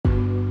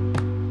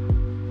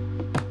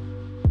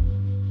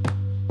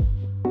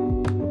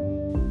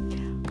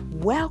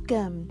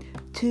Welcome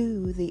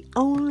to the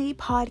only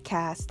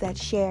podcast that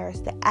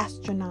shares the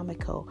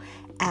astronomical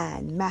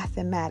and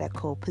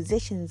mathematical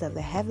positions of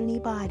the heavenly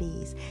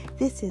bodies.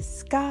 This is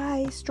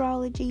Sky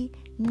Astrology.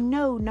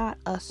 No, not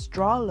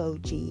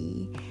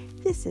astrology.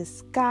 This is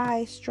Sky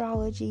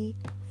Astrology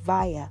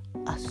via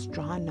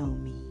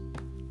astronomy.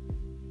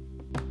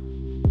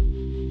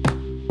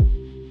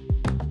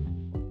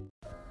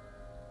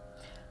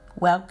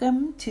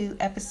 Welcome to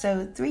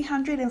episode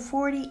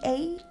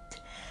 348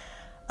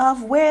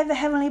 of Where the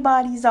Heavenly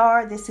Bodies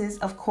Are. This is,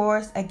 of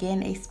course,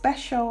 again, a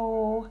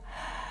special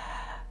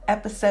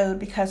episode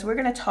because we're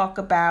going to talk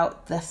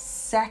about the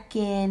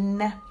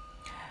second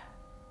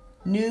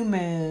new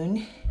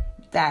moon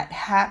that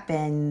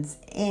happens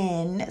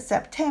in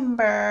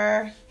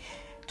September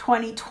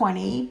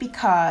 2020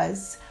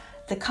 because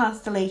the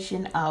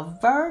constellation of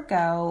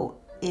Virgo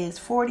is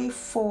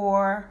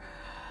 44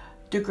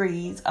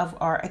 degrees of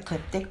our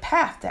ecliptic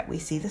path that we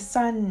see the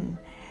sun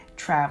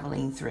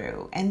traveling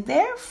through. And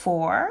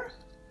therefore,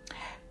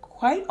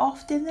 quite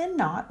often than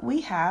not,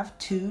 we have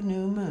two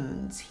new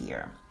moons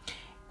here.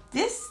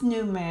 This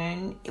new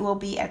moon will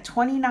be at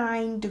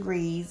 29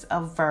 degrees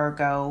of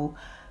Virgo,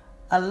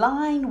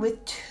 aligned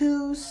with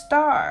two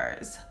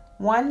stars.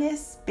 One is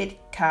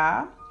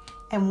Spica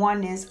and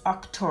one is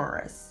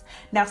Arcturus.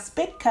 Now,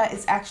 Spica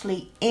is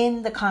actually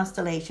in the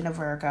constellation of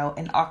Virgo,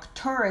 and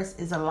Arcturus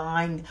is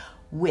aligned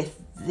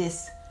with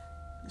this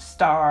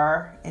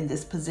star in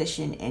this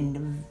position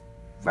in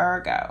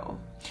Virgo.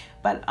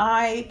 But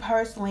I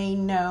personally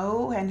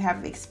know and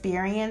have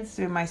experienced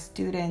through my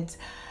students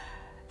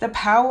the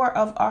power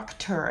of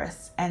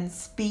Arcturus and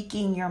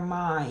speaking your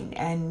mind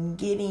and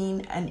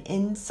getting an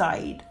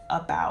insight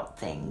about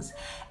things.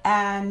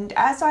 And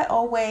as I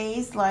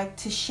always like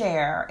to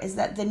share, is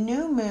that the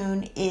new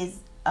moon is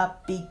a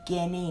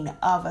beginning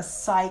of a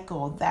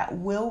cycle that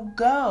will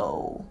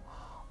go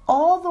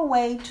all the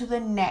way to the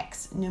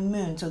next new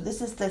moon. So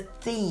this is the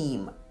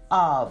theme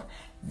of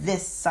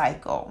this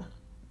cycle.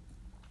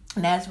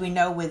 And as we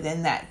know,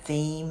 within that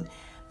theme,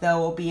 there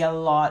will be a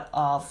lot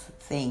of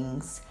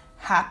things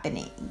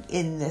happening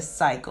in this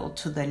cycle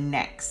to the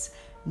next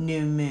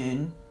new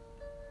moon,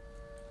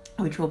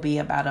 which will be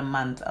about a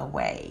month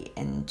away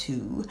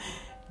into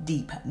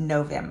deep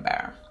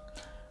November.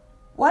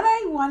 What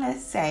I want to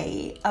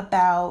say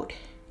about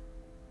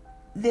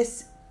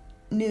this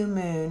new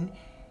moon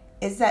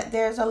is that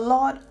there's a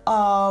lot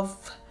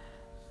of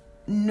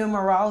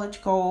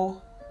numerological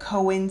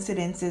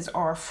coincidences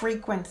or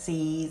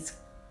frequencies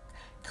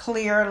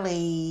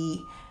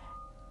clearly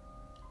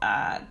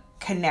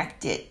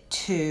connected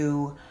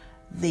to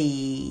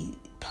the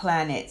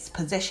planet's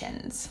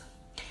positions.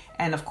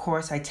 And of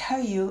course, I tell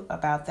you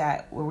about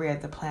that, where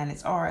the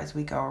planets are as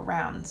we go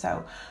around.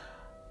 So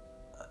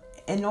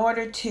in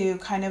order to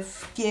kind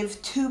of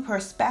give two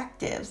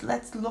perspectives,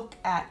 let's look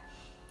at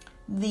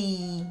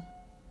the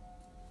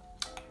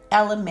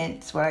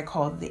elements, what I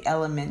call the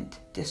element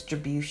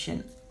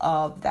distribution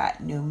of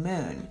that new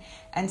moon.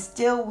 And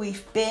still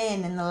we've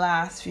been in the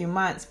last few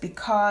months,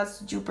 because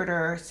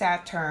Jupiter,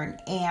 Saturn,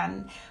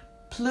 and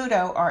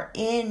Pluto are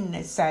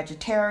in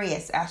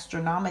Sagittarius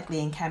astronomically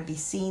and can be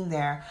seen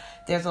there.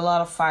 There's a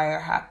lot of fire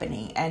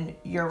happening. And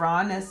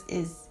Uranus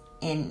is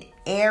in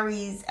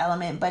Aries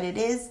element, but it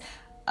is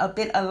a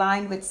bit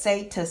aligned with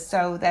Sagittarius,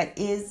 so that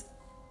is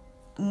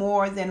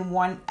more than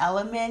one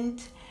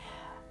element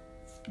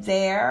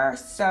there.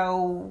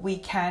 So we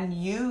can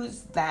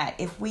use that.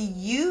 If we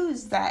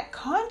use that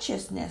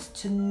consciousness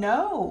to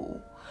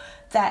know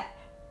that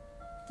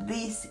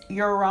this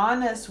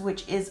Uranus,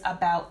 which is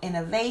about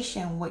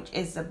innovation, which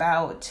is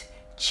about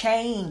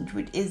change,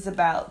 which is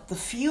about the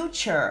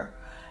future,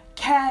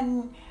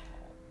 can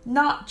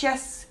not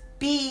just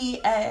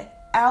be an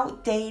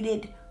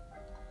outdated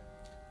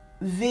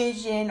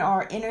vision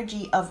or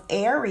energy of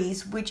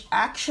Aries, which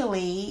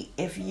actually,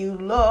 if you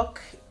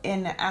look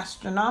in the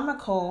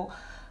astronomical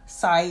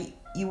site,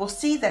 you will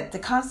see that the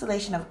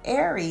constellation of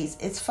Aries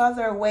is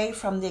further away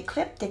from the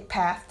ecliptic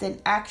path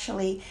than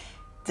actually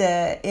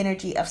the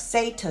energy of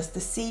Sagittarius, the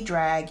sea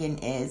dragon,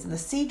 is. And the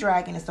sea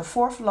dragon is the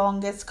fourth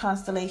longest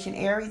constellation.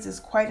 Aries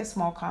is quite a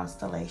small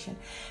constellation.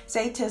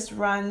 Sagittarius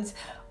runs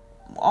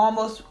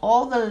almost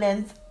all the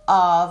length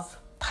of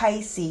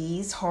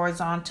Pisces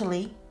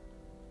horizontally,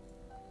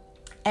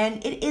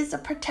 and it is a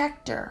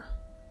protector.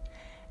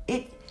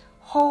 It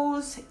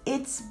holds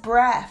its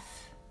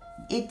breath,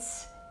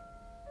 its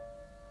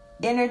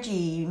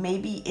energy,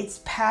 maybe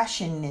its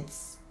passion.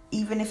 It's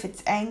even if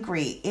it's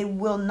angry, it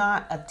will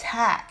not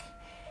attack.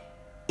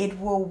 It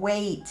will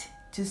wait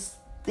to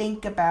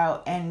think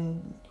about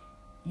and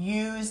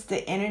use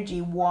the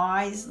energy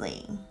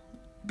wisely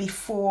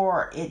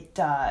before it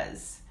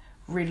does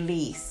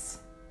release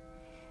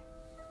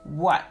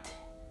what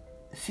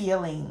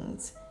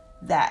feelings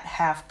that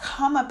have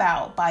come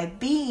about by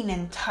being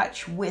in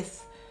touch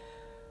with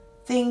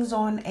things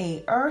on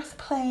a earth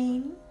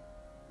plane,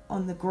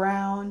 on the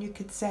ground, you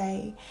could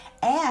say,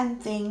 and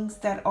things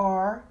that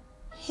are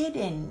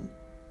hidden,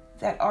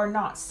 that are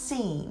not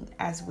seen,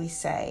 as we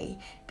say,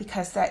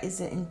 because that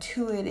is an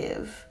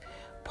intuitive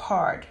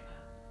part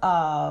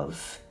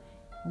of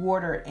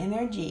water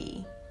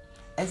energy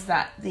is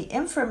that the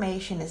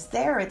information is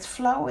there, it's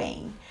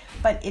flowing,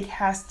 but it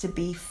has to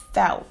be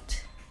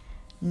felt,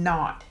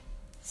 not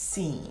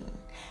seen.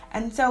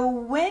 And so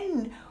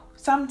when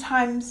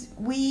sometimes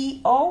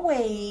we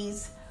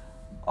always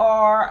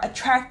are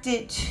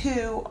attracted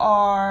to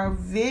our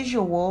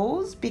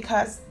visuals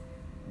because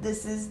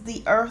this is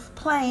the earth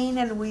plane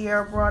and we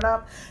are brought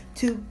up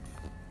to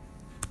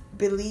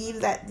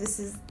believe that this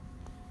is,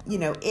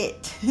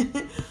 it.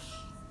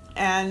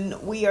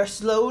 And we are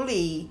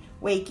slowly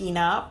waking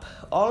up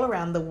all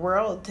around the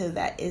world to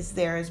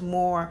there is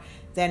more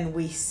than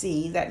we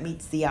see that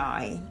meets the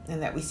eye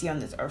and that we see on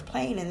this earth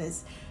plane. And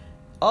there's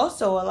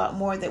also a lot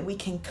more that we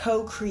can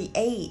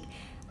co-create.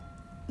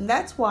 And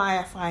that's why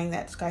I find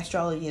that sky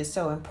astrology is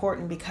so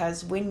important,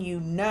 because when you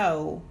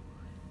know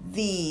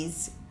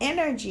these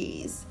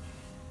energies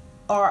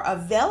are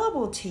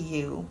available to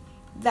you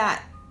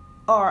that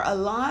are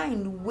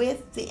aligned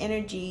with the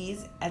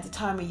energies at the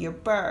time of your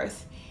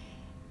birth,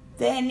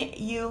 then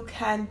you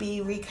can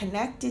be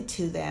reconnected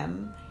to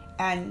them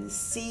and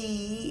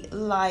see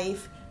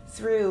life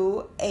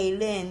through a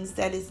lens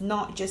that is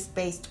not just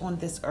based on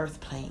this earth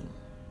plane.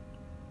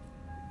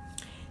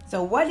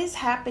 So what is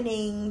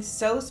happening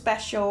so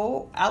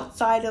special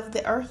outside of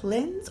the earth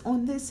lens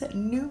on this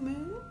new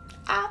moon?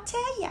 I'll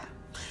tell ya.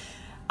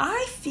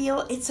 I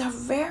feel it's a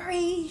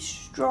very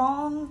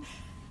strong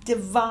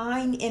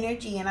divine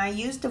energy, and I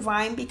use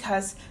divine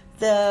because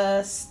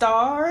the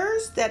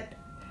stars that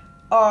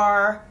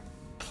are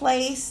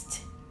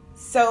placed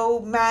so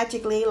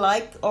magically,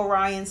 like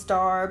Orion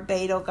Star,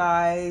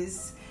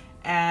 Betelgeuse,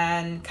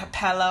 and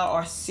Capella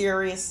or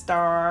Sirius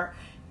Star,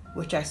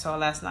 which I saw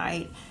last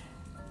night,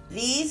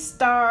 these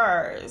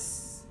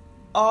stars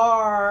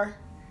are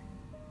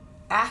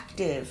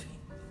active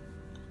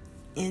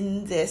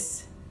in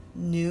this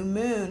new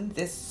moon,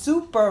 this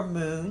super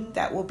moon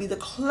that will be the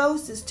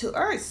closest to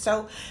Earth.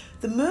 So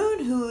the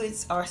moon, who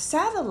is our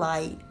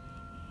satellite,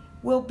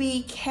 will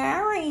be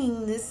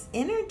carrying this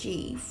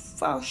energy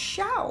for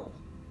show.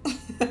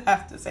 I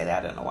have to say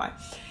that, I don't know why.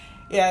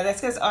 Yeah,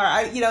 that's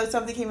because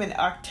something came in,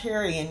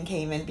 Arcturian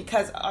came in,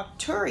 because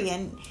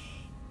Arcturian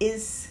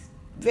is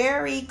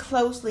very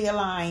closely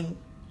aligned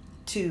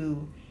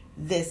to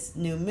this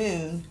new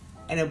moon,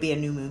 and it'll be a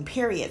new moon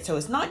period. So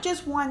it's not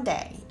just one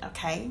day,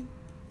 okay?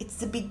 It's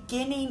the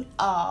beginning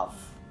of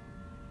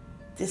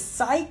this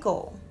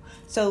cycle.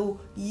 So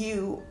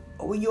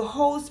when you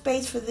hold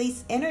space for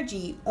this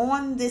energy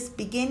on this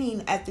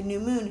beginning at the new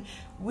moon,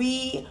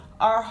 we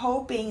are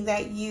hoping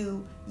that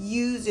you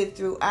use it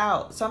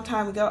throughout.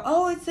 Sometimes we go,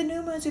 oh, it's a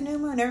new moon, it's a new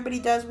moon. Everybody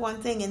does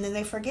one thing and then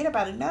they forget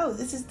about it. No,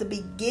 this is the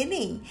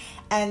beginning.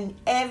 And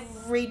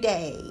every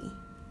day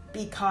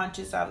be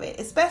conscious of it.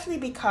 Especially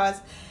because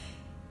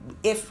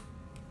if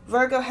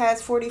Virgo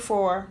has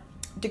 44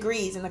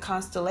 degrees in the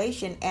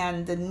constellation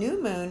and the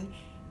new moon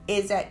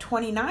is at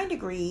 29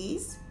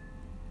 degrees,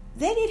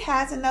 then it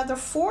has another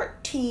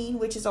 14,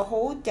 which is a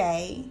whole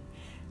day,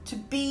 to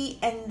be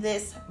in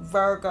this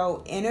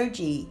Virgo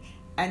energy.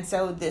 And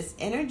so this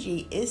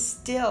energy is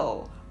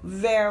still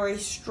very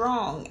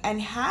strong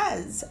and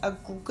has a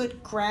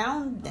good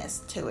groundness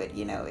to it.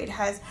 It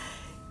has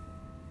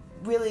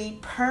really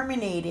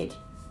permeated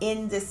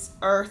in this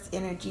earth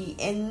energy,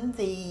 in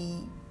the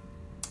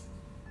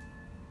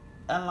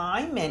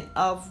alignment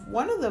of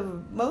one of the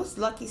most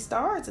lucky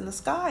stars in the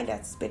sky,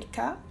 that's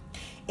Spica.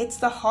 It's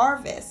the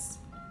harvest,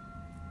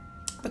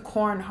 the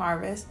corn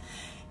harvest,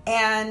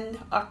 and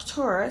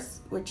Arcturus,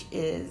 which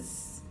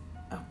is,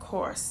 of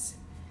course,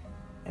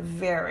 a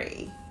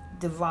very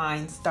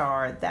divine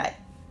star that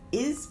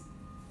is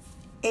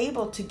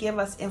able to give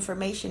us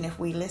information if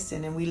we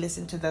listen, and we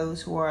listen to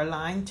those who are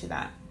aligned to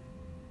that.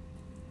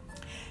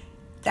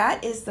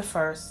 That is the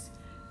first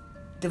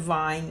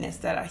divineness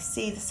that I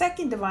see. The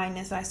second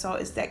divineness I saw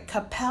is that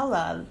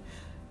Capella,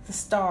 the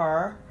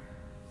star,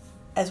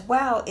 as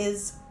well,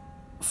 is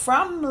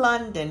from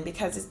London,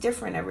 because it's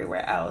different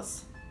everywhere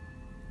else,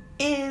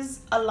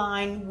 is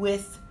aligned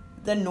with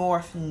the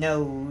North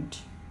Node.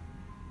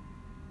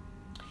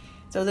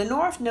 So the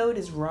North Node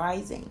is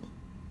rising.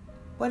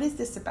 What is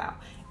this about?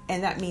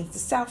 And that means the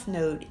South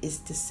Node is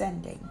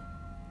descending.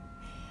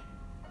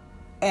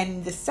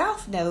 And the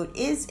South Node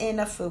is in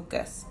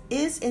Ophiuchus,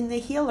 is in the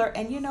healer.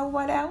 And you know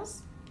what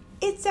else?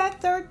 It's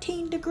at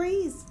 13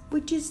 degrees,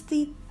 which is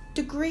the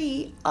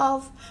degree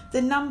of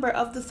the number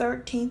of the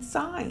 13th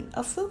sign,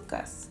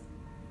 Ophiuchus.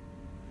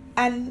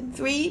 And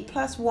 3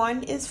 +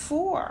 1 is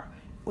 4,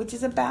 which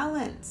is a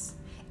balance.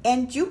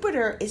 And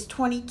Jupiter is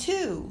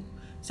 22.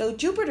 So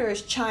Jupiter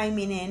is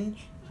chiming in,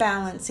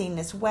 balancing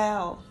as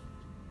well.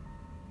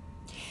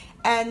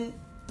 And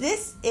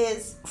this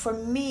is, for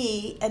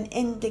me, an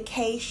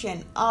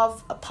indication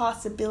of a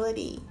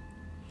possibility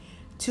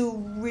to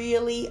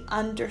really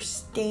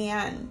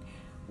understand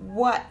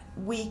what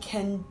we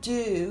can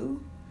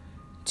do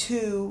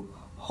to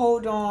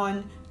hold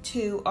on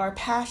to our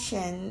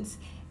passions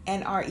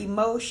and our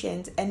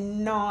emotions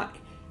and not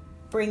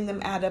bring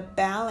them out of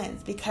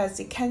balance, because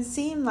it can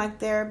seem like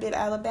they're a bit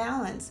out of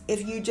balance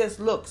if you just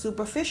look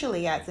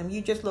superficially at them.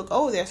 You just look,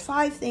 oh, there's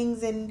 5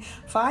 things in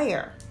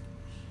fire,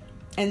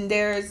 and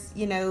there's,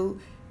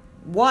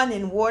 1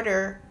 in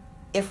water,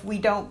 if we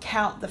don't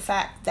count the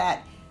fact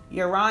that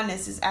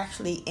Uranus is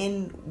actually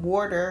in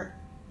water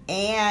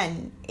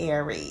and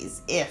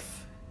Aries,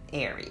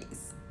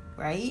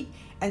 right?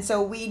 And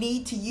so we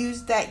need to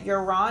use that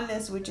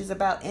Uranus, which is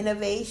about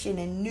innovation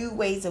and new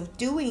ways of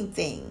doing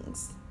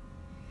things,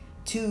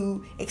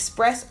 to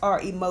express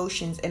our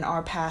emotions and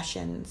our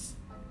passions.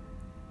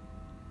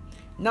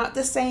 Not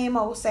the same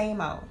old.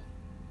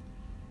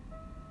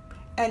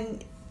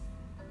 And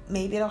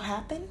maybe it'll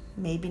happen,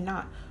 maybe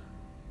not.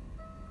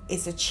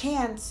 It's a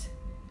chance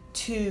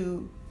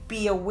to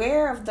be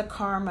aware of the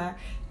karma,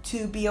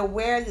 to be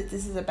aware that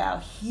this is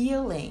about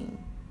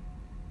healing.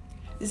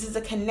 This is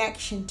a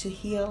connection to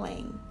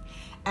healing.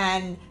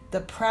 And the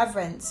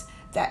preference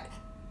that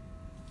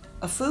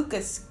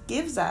Ophiuchus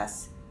gives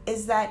us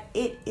is that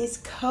it is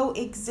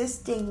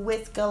coexisting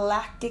with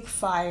galactic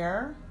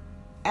fire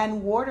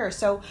and water.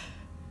 So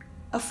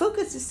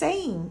Ophiuchus is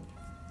saying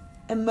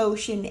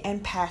emotion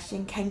and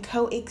passion can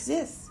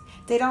coexist.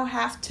 They don't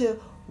have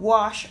to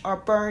wash or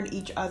burn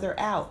each other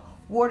out.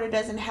 Water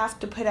doesn't have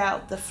to put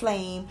out the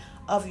flame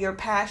of your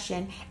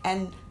passion,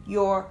 and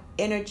your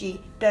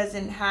energy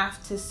doesn't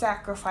have to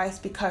sacrifice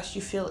because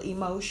you feel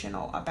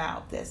emotional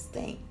about this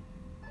thing.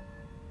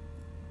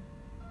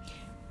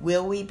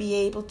 Will we be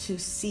able to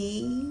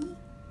see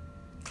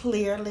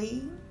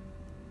clearly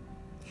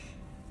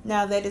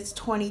now that it's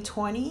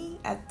 2020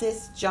 at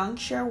this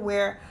juncture,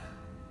 where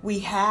we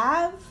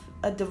have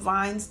a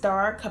divine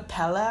star,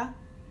 Capella,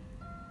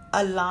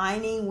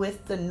 aligning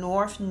with the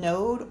North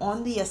Node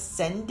on the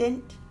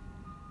ascendant,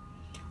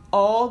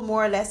 all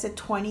more or less at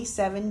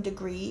 27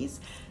 degrees.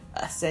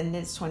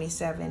 Ascendant's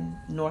 27,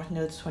 North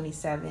Node's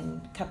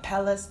 27,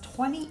 Capella's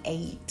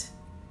 28,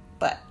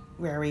 but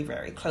very,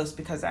 very close,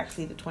 because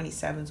actually the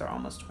 27s are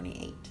almost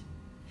 28.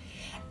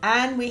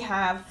 And we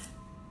have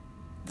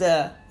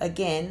the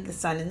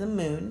sun and the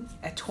moon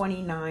at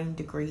 29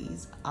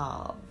 degrees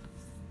of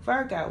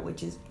Virgo,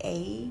 which is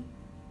a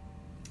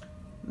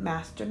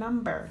master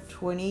number.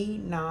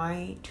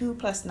 29, 2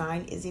 plus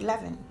 9 is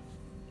 11.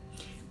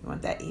 We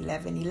want that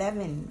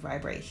 11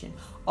 vibration.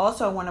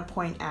 Also, I want to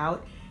point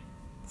out,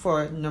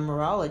 for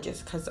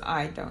numerologists, because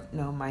I don't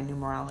know my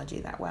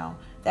numerology that well,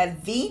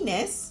 that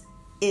Venus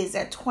is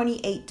at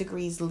 28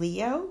 degrees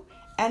Leo,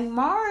 and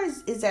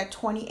Mars is at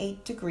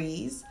 28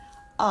 degrees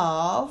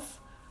of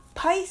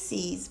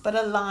Pisces, but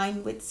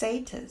aligned with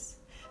Sagittarius.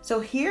 So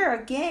here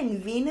again,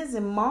 Venus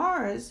and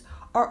Mars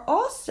are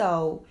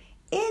also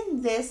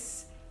in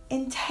this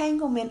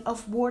entanglement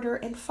of water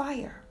and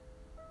fire.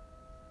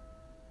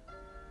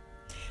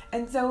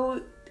 And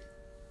so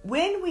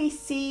when we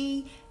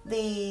see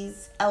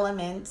these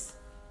elements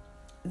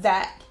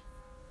that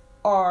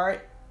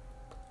are,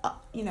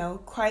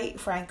 quite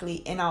frankly,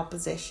 in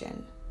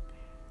opposition,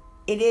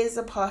 it is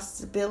a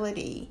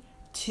possibility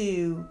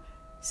to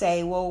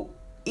say, well,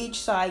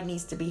 each side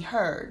needs to be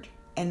heard.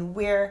 And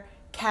where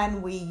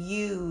can we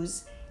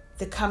use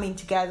the coming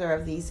together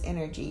of these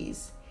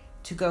energies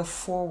to go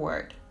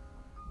forward?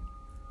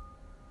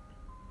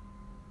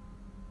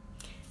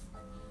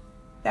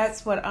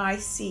 That's what I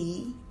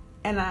see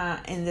in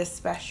this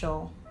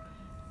special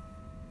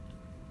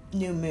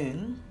new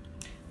moon.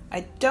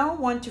 I don't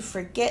want to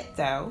forget,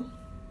 though,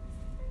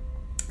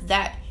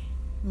 that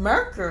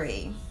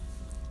Mercury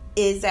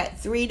is at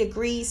 3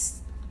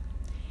 degrees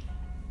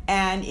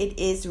and it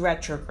is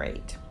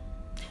retrograde.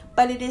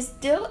 But it is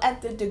still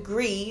at the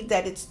degree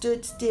that it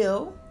stood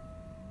still.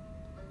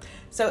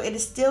 So it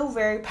is still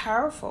very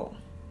powerful.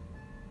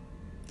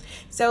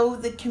 So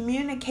the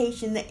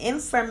communication, the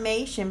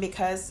information,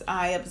 because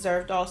I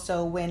observed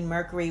also when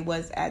Mercury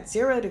was at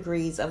 0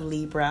 degrees of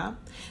Libra,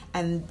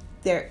 and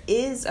there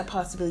is a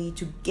possibility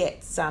to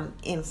get some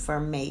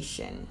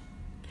information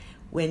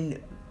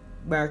when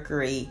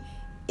Mercury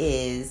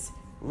is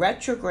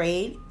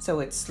retrograde, so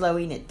it's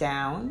slowing it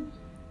down,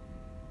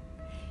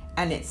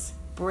 and it's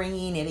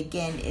bringing it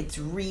again, it's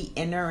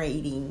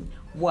reiterating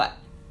what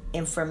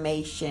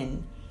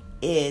information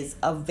is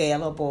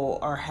available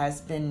or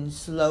has been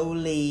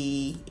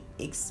slowly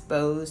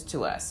exposed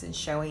to us and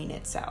showing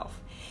itself.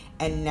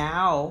 And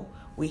now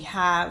we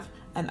have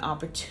an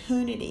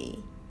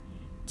opportunity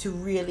to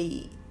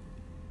really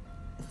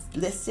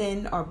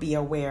listen or be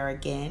aware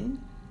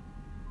again.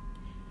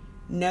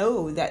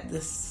 Know that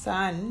the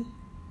sun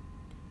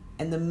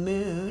and the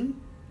moon,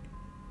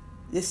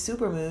 the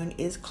supermoon,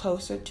 is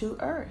closer to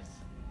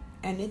Earth,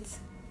 and it's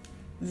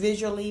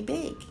visually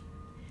big.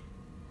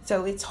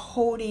 So it's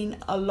holding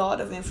a lot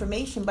of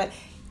information, but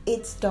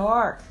it's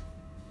dark.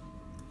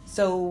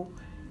 So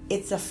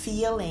it's a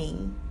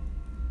feeling.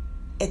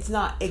 It's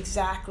not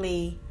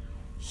exactly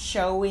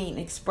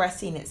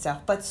expressing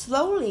itself. But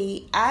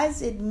slowly,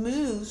 as it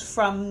moves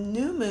from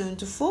new moon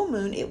to full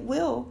moon, it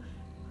will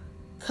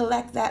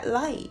collect that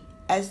light.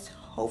 As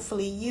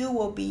hopefully you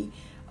will be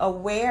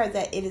aware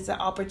that it is an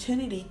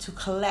opportunity to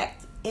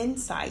collect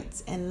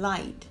insights and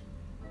light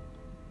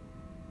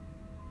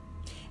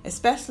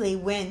especially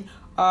when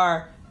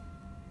our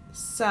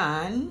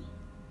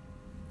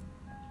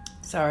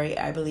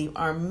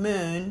our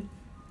moon,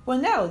 well,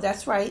 no,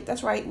 that's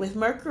right. With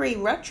Mercury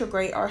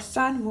retrograde, our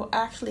sun will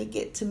actually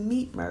get to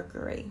meet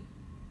Mercury.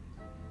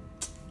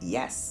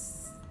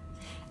 Yes.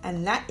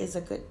 And that is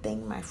a good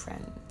thing, my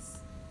friends.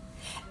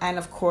 And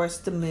of course,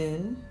 the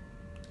moon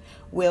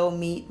will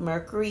meet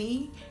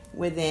Mercury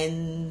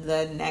within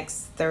the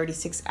next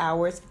 36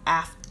 hours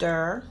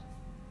after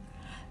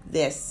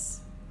this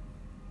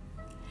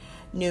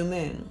new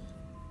moon.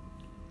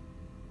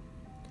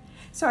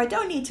 So I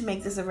don't need to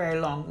make this a very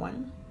long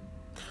one.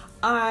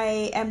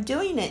 I am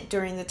doing it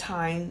during the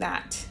time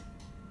that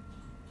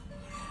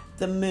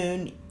the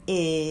moon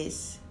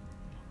is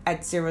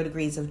at 0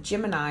 degrees of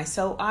Gemini.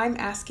 So I'm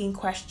asking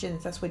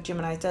questions. That's what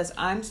Gemini does.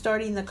 I'm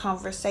starting the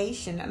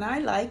conversation. And I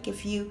like,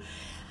 if you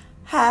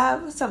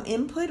have some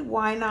input,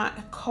 why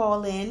not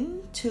call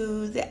in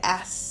to the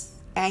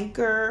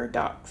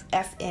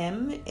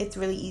anchor.fm. It's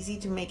really easy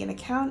to make an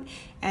account,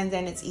 and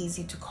then it's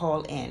easy to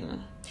call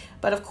in.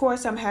 But of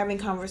course, I'm having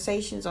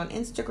conversations on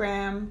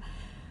Instagram.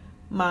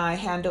 My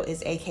handle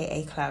is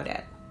AKA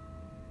Claudette.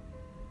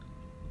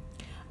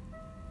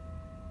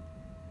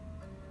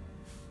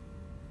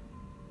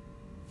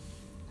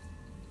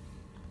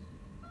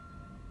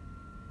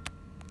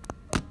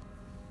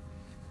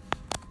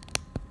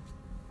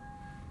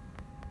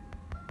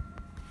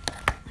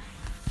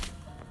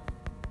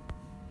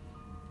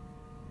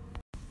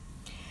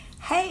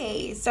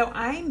 Hey, so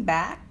I'm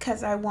back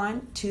because I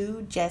want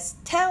to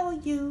just tell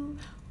you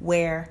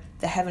where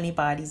the heavenly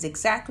bodies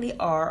exactly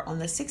are on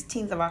the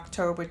 16th of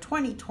October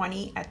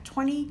 2020 at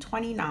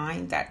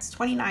 20:29. That's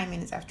 29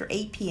 minutes after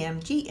 8 p.m.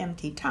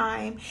 GMT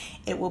time.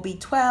 It will be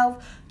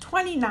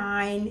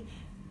 12:29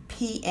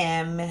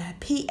 p.m.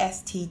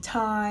 PST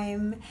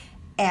time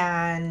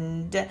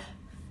and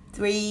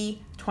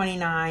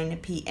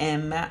 3:29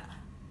 p.m.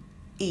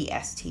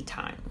 EST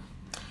time.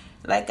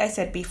 Like I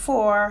said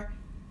before,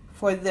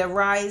 for the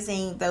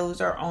rising,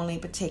 those are only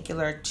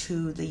particular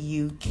to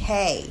the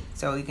UK.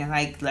 So you can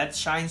let's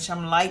shine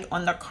some light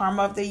on the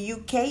karma of the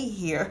UK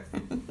here.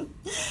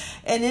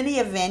 In any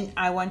event,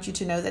 I want you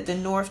to know that the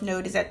North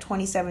Node is at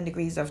 27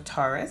 degrees of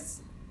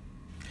Taurus.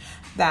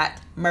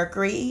 That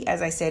Mercury,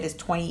 as I said, is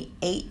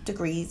 28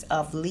 degrees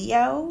of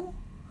Leo.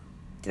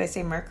 Did I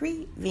say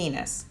Mercury?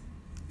 Venus,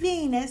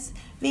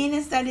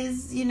 that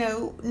is,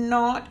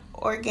 not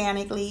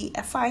organically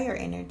a fire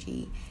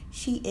energy.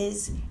 She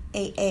is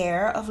a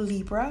air of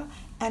Libra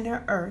and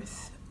an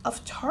earth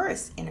of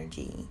Taurus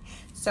energy.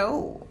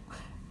 So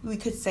we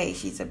could say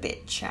she's a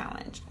bit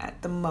challenged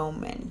at the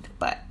moment,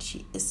 but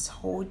she is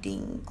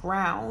holding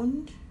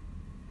ground.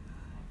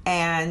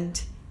 And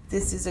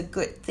this is a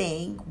good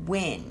thing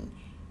when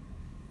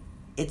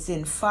it's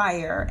in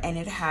fire and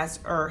it has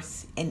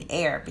earth and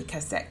air,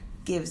 because that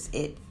gives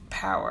it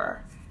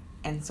power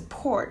and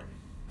support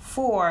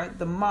for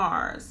the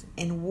Mars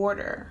in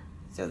water.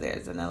 So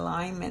there's an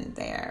alignment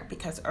there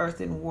because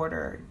earth and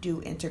water do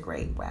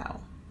integrate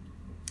well.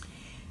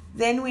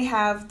 Then we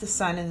have the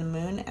sun and the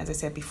moon. As I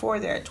said before,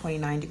 they're at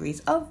 29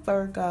 degrees of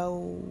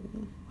Virgo.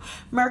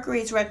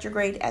 Mercury is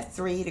retrograde at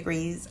 3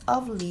 degrees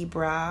of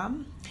Libra.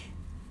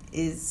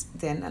 Is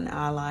then an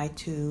ally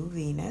to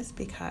Venus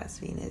because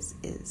Venus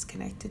is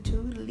connected to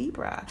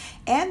Libra.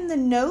 And the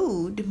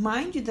node,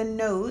 mind you, the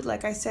node,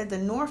 like I said, the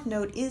North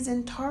Node is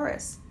in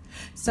Taurus.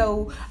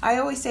 So I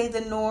always say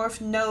the North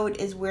Node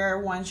is where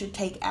one should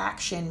take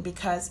action,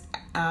 because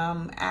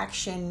karma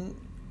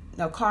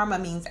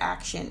means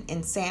action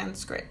in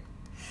Sanskrit.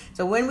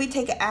 So when we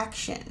take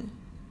action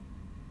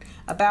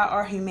about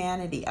our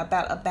humanity,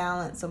 about a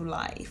balance of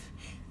life,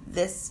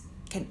 this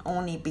can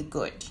only be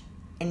good.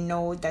 And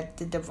know that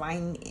the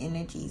divine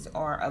energies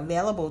are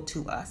available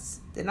to us.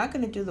 They're not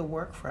going to do the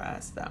work for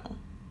us, though.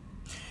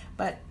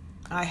 But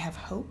I have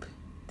hope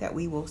that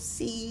we will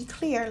see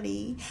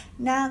clearly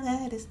now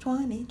that it's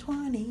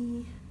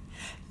 2020.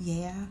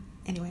 Yeah.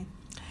 Anyway.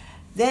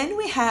 Then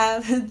we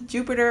have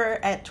Jupiter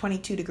at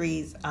 22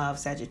 degrees of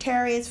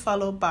Sagittarius,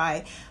 followed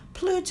by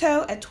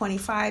Pluto at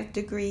 25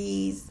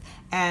 degrees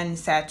and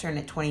Saturn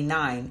at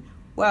 29.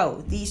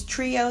 Whoa, these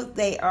trio,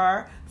 they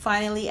are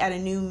finally at a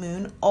new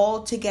moon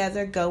all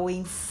together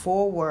going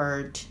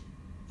forward.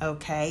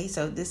 Okay,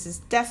 so this is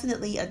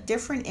definitely a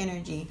different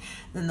energy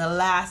than the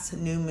last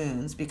new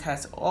moons,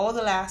 because all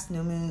the last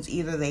new moons,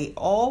 either they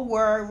all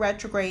were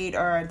retrograde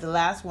or the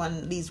last one,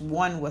 at least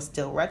one, was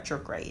still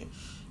retrograde.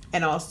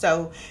 And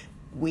also,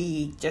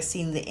 we just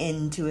seen the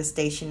end to a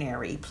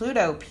stationary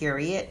Pluto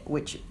period,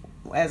 which,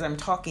 as I'm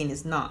talking,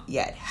 is not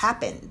yet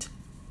happened.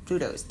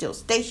 Pluto is still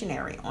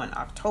stationary on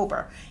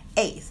October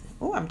 8th.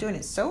 Oh, I'm doing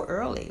it so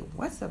early.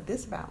 What's up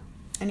this about?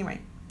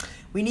 Anyway,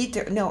 we need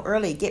to know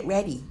early. Get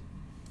ready.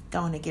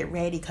 Going to get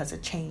ready because a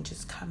change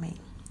is coming.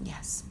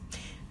 Yes.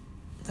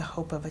 The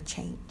hope of a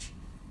change.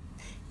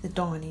 The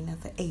dawning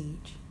of the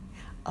age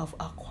of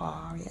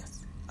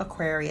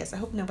Aquarius. I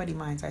hope nobody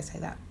minds I say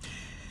that.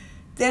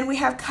 Then we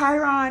have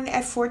Chiron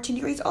at 14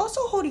 degrees,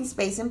 also holding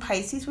space in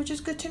Pisces, which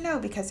is good to know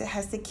because it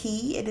has the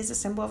key. It is a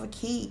symbol of a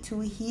key to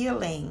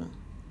healing.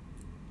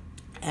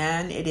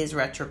 and it is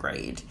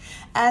retrograde,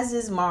 as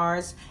is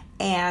Mars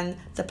and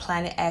the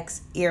planet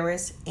X,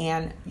 Eris,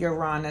 and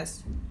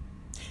Uranus.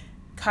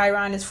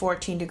 Chiron is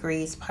 14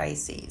 degrees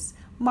Pisces.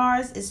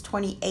 Mars is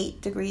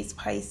 28 degrees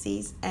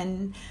Pisces,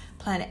 and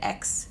planet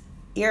X,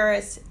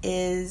 Eris,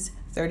 is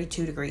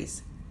 32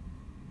 degrees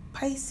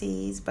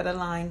Pisces, but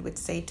aligned with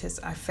Sagittarius.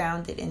 I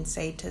found it in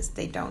Sagittarius.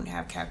 They don't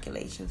have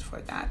calculations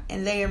for that,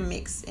 and they are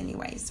mixed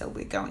anyway, so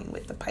we're going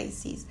with the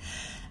Pisces.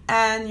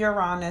 And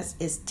Uranus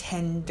is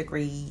 10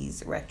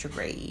 degrees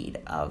retrograde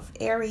of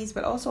Aries,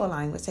 but also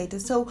aligned with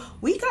Sagittarius. So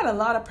we got a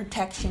lot of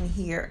protection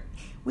here.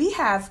 We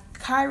have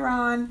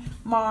Chiron,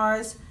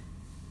 Mars,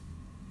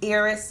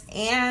 Eris,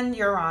 and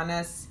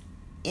Uranus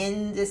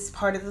in this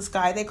part of the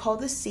sky they call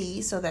the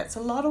sea, so that's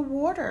a lot of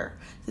water.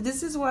 So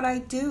this is what I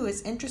do.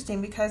 It's interesting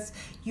because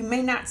you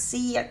may not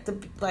see at the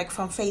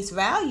from face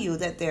value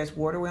that there's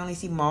water. We only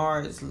see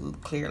Mars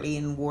clearly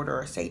in water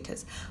or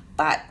Sagittarius.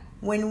 But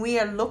when we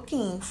are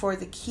looking for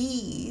the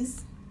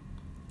keys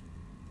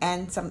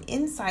and some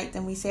insight,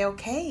 then we say,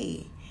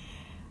 okay,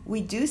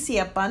 we do see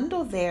a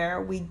bundle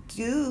there. We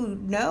do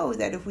know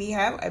that if we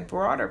have a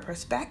broader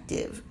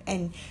perspective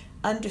and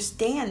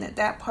understand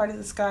that part of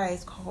the sky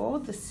is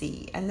called the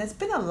sea, and there's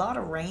been a lot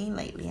of rain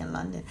lately in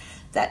London,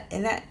 that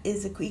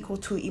is equal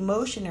to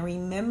emotion and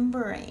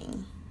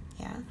remembering,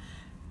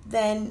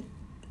 then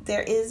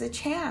there is a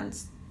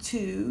chance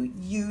to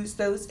use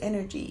those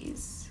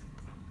energies.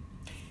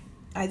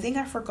 I think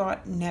I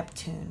forgot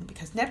Neptune,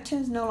 because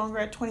Neptune's no longer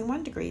at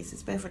 21 degrees.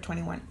 It's been for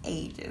 21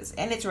 ages,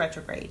 and it's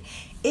retrograde.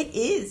 It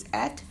is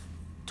at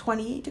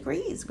 28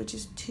 degrees, which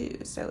is 2,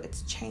 so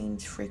it's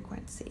changed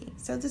frequency.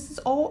 So this is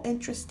all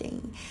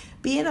interesting.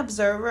 Be an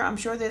observer. I'm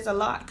sure there's a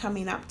lot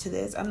coming up to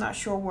this. I'm not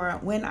sure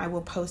when I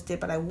will post it,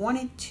 but I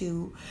wanted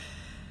to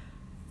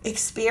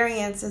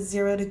experience a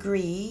 0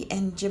 degree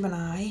in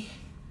Gemini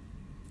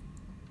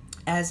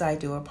as I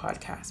do a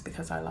podcast,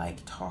 because I like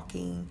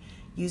talking,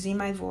 using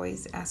my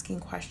voice, asking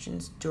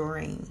questions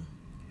during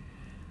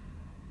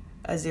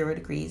a 0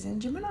 degrees in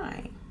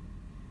Gemini.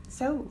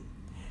 So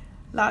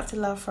lots of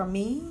love from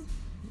me.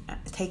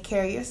 Take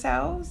care of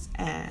yourselves,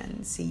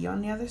 and see you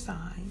on the other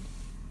side.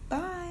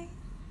 Bye.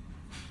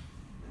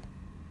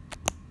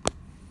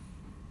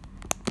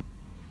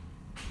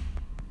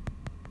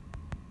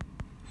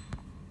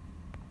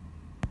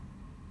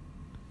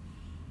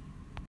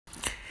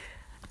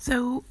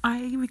 So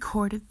I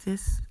recorded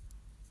this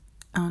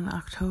on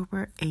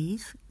October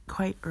 8th,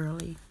 quite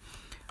early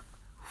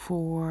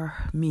for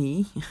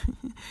me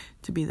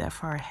to be that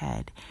far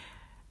ahead.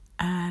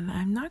 And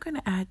I'm not going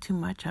to add too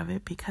much of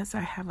it because I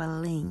have a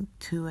link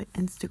to an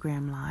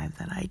Instagram live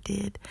that I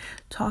did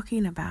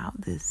talking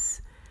about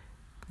this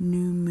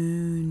new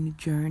moon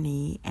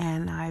journey.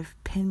 And I've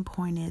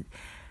pinpointed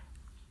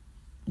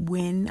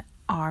when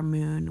our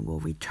moon will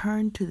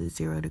return to the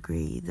 0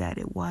 degree that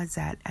it was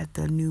at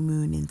the new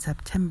moon in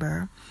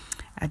September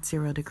at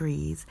 0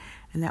 degrees.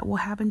 And that will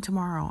happen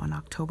tomorrow on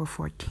October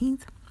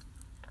 14th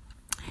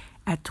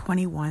at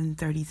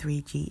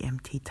 21:33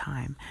 GMT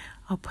time.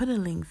 I'll put a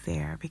link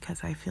there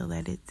because I feel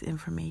that it's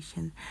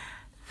information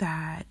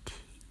that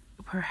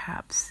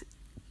perhaps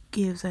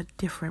gives a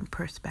different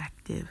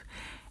perspective,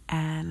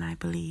 and I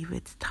believe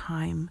it's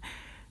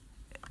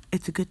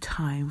a good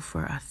time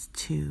for us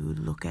to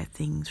look at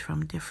things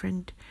from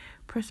different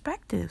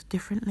perspectives,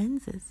 different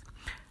lenses.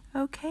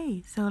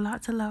 Okay, so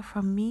lots of love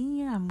from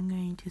me. I'm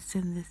going to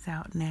send this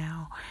out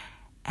now,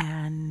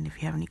 and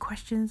if you have any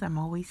questions, I'm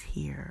always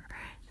here.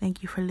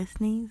 Thank you for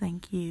listening.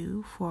 Thank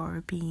you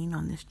for being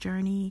on this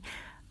journey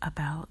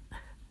about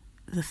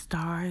the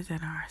stars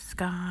in our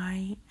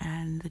sky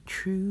and the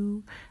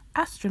true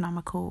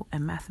astronomical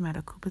and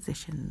mathematical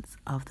positions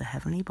of the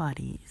heavenly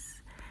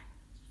bodies.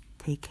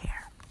 Take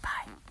care.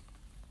 Bye.